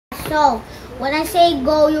So, when I say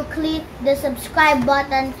go, you click the subscribe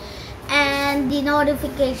button and the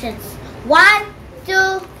notifications. 1,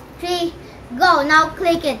 2, 3, go. Now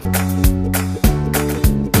click it.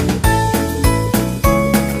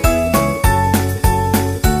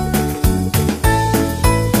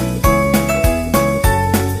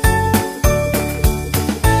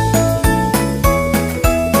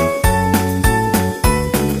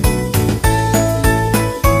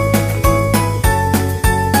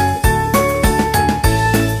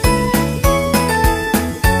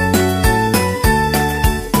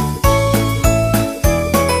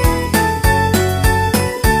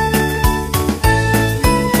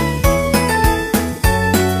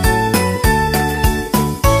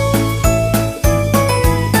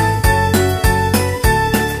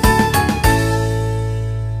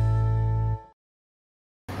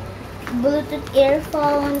 Bluetooth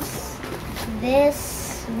earphones.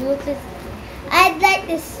 This Bluetooth, I'd like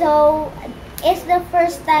this. So it's the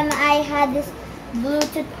first time I had this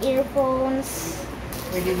Bluetooth earphones.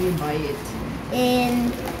 Where did you buy it?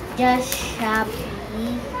 In just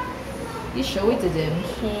Shopee. You show it to them.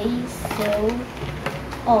 Okay, so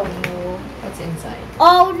oh no, What's inside?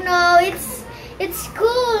 oh no, it's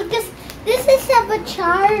cool because this is have a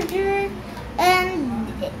charger and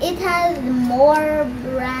it has more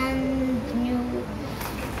brand new,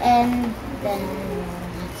 and then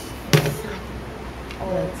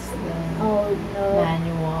That's the oh no,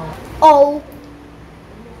 manual. oh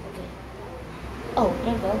oh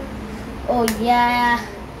there you go, oh yeah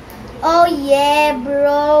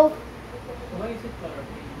bro,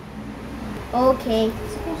 okay,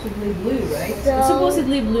 It's supposedly blue, right? So- It's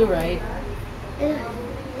supposedly blue, right?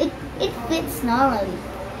 it fits normally.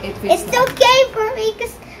 It fits. It's okay for me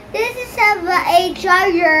because this is a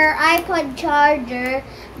charger, iPod charger,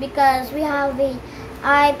 because we have a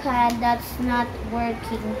iPad that's not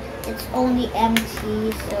working. It's only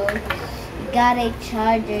empty, so you got a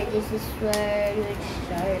charger. This is where you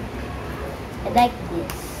charge. I like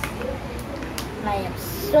this. I am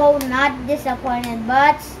so not disappointed,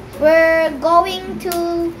 but we're going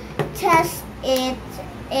to test it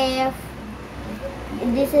if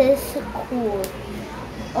this is cool.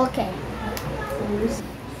 Okay.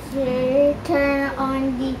 So turn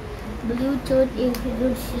on the Bluetooth if you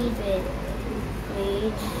don't see it.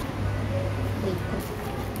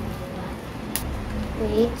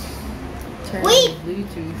 Wait. Turn Wait. on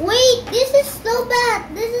Bluetooth. Wait, this is so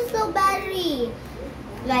bad. This is no battery.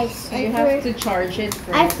 Guys, So you have to charge it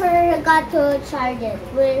first. I forgot to charge it.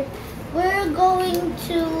 We're going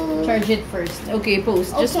to Charge it first. Okay,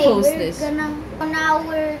 post. Just okay, post we're this. Now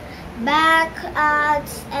we're back at,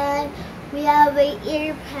 and we have a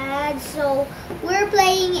earpad. So we're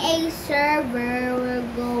playing a server. We're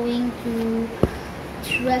going to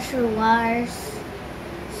Treasure Wars.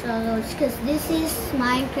 So because this is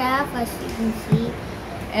Minecraft, as you can see.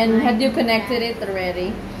 And had you connected it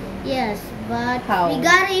already? Yes, but How? we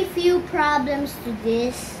got a few problems to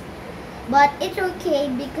this. But it's okay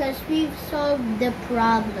because we've solved the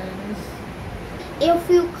problems. If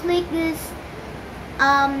you click this,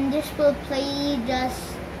 this will play just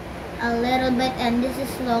a little bit, and this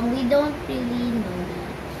is long. We don't really know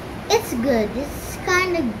that. It's good. It's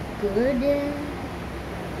kind of good.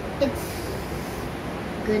 It's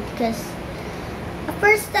good because the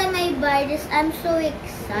first time I buy this, I'm so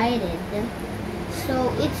excited.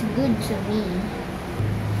 So it's good to me.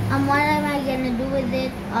 What am I gonna do with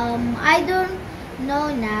it? I don't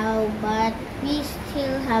know now, but we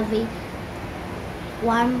still have a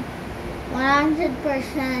 100%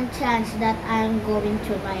 chance that I'm going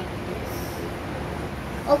to like this.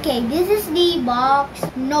 Okay, this is the box.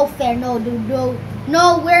 No fair, no dude, no.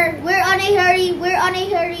 No, we're on a hurry. We're on a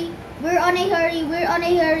hurry. We're on a hurry. We're on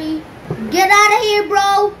a hurry. Get out of here,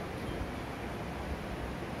 bro.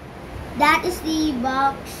 That is the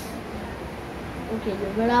box. Okay,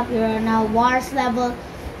 level up. You're now Wars level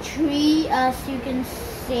 3, as you can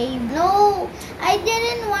say. No, I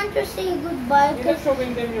didn't want to say goodbye. You're not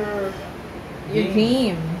showing them your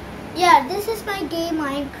game. Yeah, this is my game,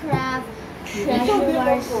 Minecraft Treasure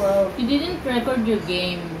Wars. You didn't record your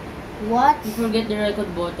game. What? You forget the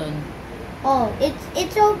record button. Oh,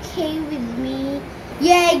 it's okay with me.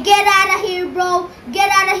 Yeah, get out of here, bro.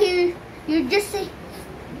 Get out of here. You just say.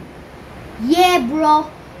 Yeah, bro.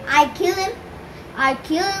 I kill him. I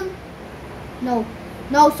kill him. No.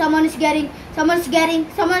 No, someone is getting to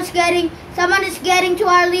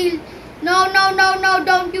our lead. No,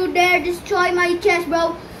 don't you dare destroy my chest,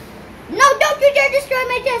 bro. No, don't you dare destroy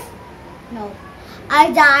my chest. No.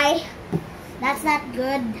 I die. That's not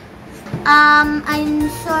good. I'm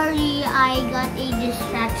sorry I got a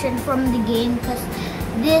distraction from the game because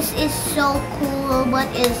This is so cool, but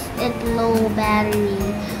is it low battery?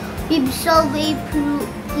 We've solved a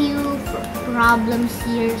few problems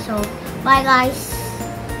here, so bye guys.